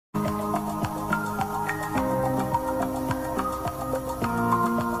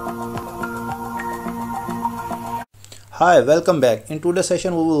Hi, welcome back. In today's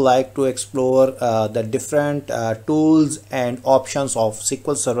session, we would like to explore the different tools and options of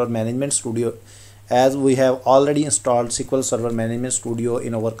SQL Server Management Studio. As we have already installed SQL Server Management Studio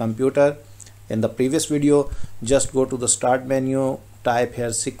in our computer. In the previous video, just go to the Start menu, type here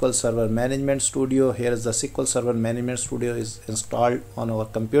SQL Server Management Studio. Here is the SQL Server Management Studio is installed on our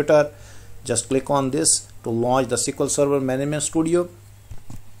computer. Just click on this to launch the SQL Server Management Studio.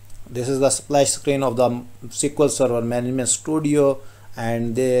 This is the splash screen of the SQL Server Management Studio,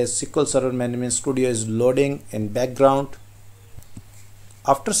 and the SQL Server Management Studio is loading in background.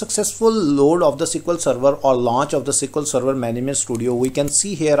 After successful load of the SQL Server or launch of the SQL Server Management Studio, we can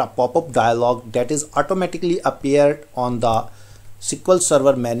see here a pop-up dialog that is automatically appeared on the SQL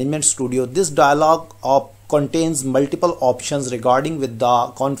Server Management Studio. This dialog contains multiple options regarding with the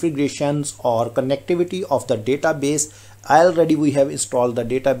configurations or connectivity of the database. Already we have installed the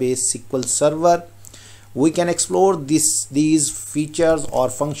database SQL Server. We can explore these features or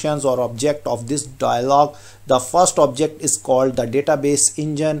functions or object of this dialog. The first object is called the database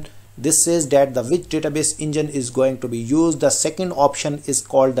engine. This says that the which database engine is going to be used. The second option is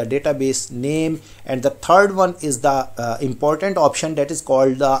called the database name, and the third one is the important option that is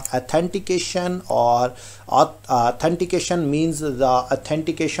called the authentication. Or authentication means the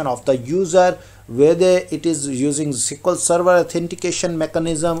authentication of the user, whether it is using SQL Server authentication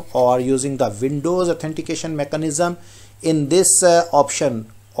mechanism or using the Windows authentication mechanism. In this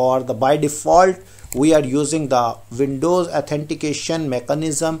option, or the by default, we are using the Windows authentication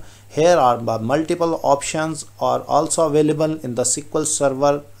mechanism. Here are multiple options are also available in the SQL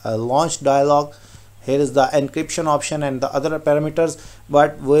Server launch dialog. Here is the encryption option and the other parameters,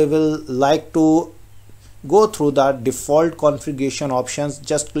 but we will like to go through the default configuration options.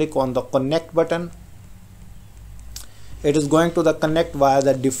 Just click on the connect button. It is going to the connect via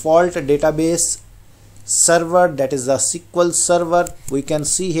the default database server, that is the SQL Server. We can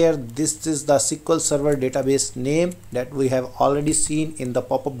see here this is the SQL Server database name that we have already seen in the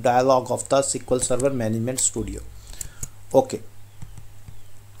pop-up dialog of the SQL Server Management Studio. Okay.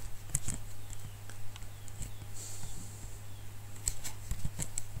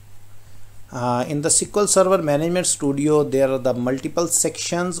 In the SQL Server Management Studio, there are the multiple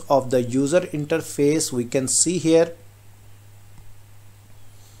sections of the user interface. We can see here.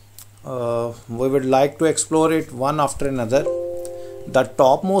 We would like to explore it one after another. The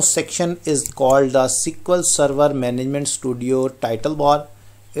topmost section is called the SQL Server Management Studio title bar.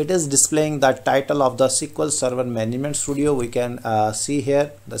 It is displaying the title of the SQL Server Management Studio. We can see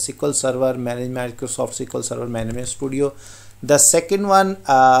here the SQL Server Management, Microsoft SQL Server Management Studio. The second one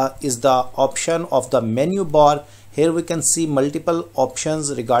is the option of the menu bar. Here we can see multiple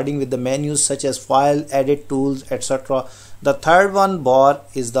options regarding with the menus such as file, edit, tools, etc. The third one bar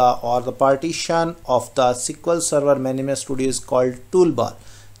is the partition of the SQL Server Management Studio is called toolbar.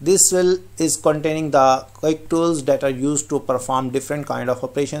 This is containing the quick tools that are used to perform different kind of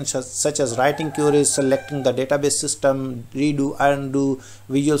operations such as writing queries, selecting the database system, redo, undo,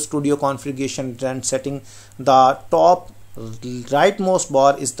 Visual Studio configuration and setting. The top rightmost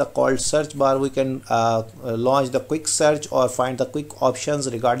bar is the called search bar. We can launch the quick search or find the quick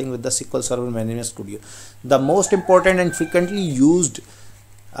options regarding with the SQL Server Management Studio. The most important and frequently used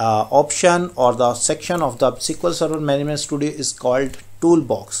option or the section of the SQL Server Management Studio is called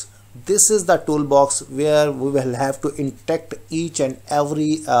toolbox. This is the toolbox where we will have to interact each and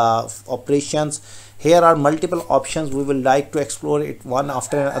every operations. Here are multiple options. We will like to explore it one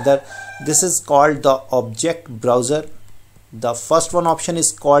after another. This is called the object browser. The first one option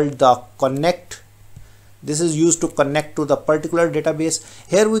is called the connect. This is used to connect to the particular database.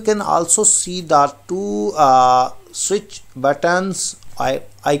 Here we can also see the two switch buttons,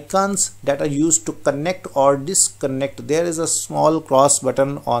 icons that are used to connect or disconnect. There is a small cross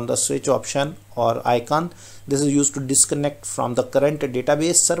button on the switch option or icon. This is used to disconnect from the current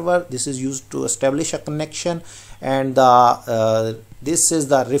database server. This is used to establish a connection, and this is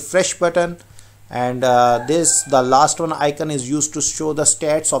the refresh button. And the last one icon is used to show the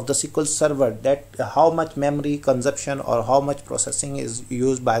stats of the SQL Server, that how much memory consumption or how much processing is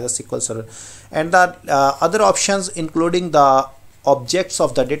used by the SQL Server. And the other options including the objects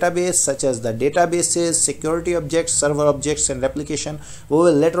of the database such as the databases, security objects, server objects and replication. We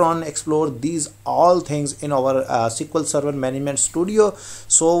will later on explore these all things in our SQL Server Management Studio.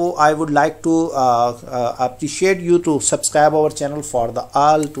 So I would like to appreciate you to subscribe our channel for the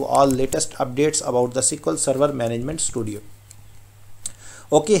all latest updates about the SQL Server Management Studio.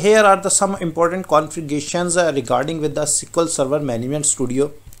 Okay, here are the some important configurations regarding with the SQL Server Management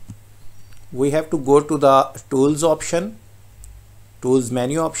Studio. We have to go to the tools option. tools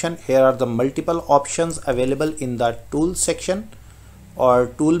menu option. Here are the multiple options available in the tool section or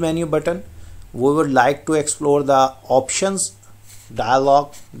tool menu button. We would like to explore the options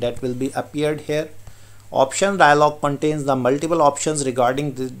dialog that will be appeared here. Option dialog contains the multiple options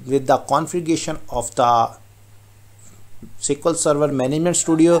regarding with the configuration of the SQL Server Management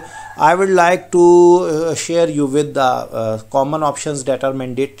Studio. I would like to share you with the common options that are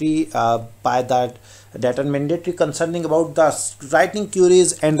mandatory concerning about the writing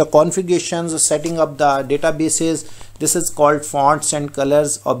queries and the configurations, setting up the databases. This is called fonts and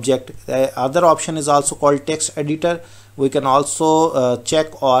colors object. The other option is also called text editor. We can also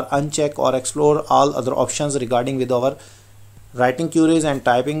check or uncheck or explore all other options regarding with our writing queries and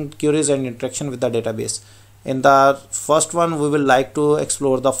typing queries and interaction with the database. In the first one, we will like to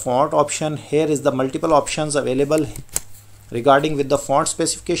explore the font option. Here is the multiple options available regarding with the font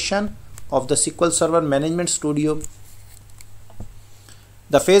specification of the SQL Server Management Studio.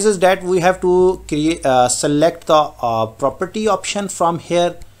 The phase is that we have to create select the property option from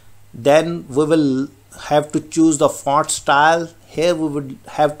here. Then we will have to choose the font style. Here we would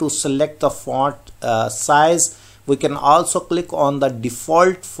have to select the font size. We can also click on the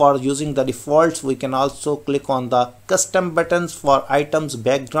default. For using the defaults, we can also click on the custom buttons for items,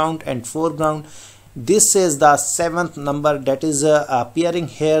 background and foreground. This is the 7th number that is appearing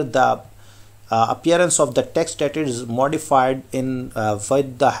here, the appearance of the text that is modified in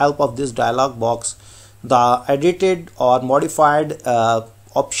with the help of this dialog box. The edited or modified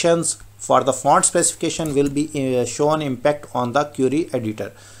options for the font specification will be shown impact on the query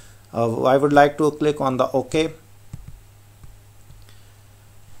editor. I would like to click on the OK.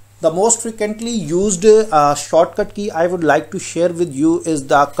 The most frequently used shortcut key I would like to share with you is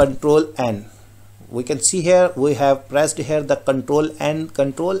the Control N. We can see here we have pressed here the Control N.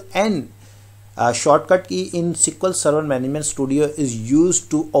 Control N shortcut key in SQL Server Management Studio is used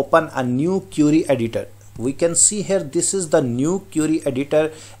to open a new query editor. We can see here this is the new query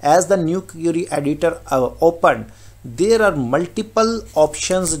editor. As the new query editor opened, there are multiple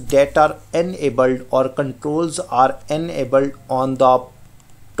options that are enabled or controls are enabled on the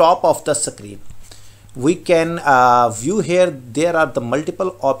top of the screen. We can view here there are the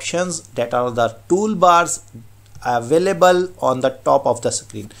multiple options that are the toolbars available on the top of the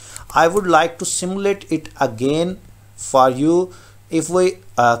screen. I would like to simulate it again for you. If we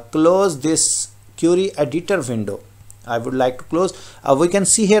close this query editor window, I would like to close. We can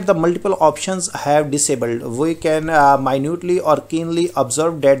see here the multiple options have disabled. We can minutely or keenly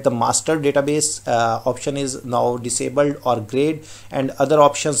observe that the master database option is now disabled or grayed, and other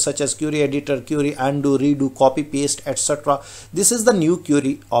options such as query editor, query undo, redo, copy paste, etc. This is the new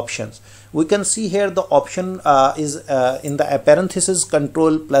query options. We can see here the option is in the parenthesis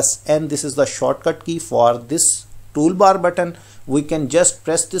Control plus N. This is the shortcut key for this toolbar button. We can just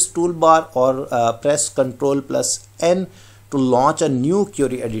press this toolbar or press Control plus N to launch a new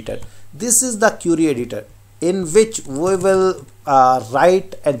query editor. This is the query editor in which we will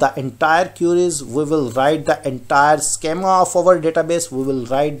write the entire queries. We will write the entire schema of our database. We will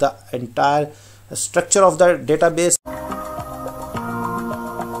write the entire structure of the database.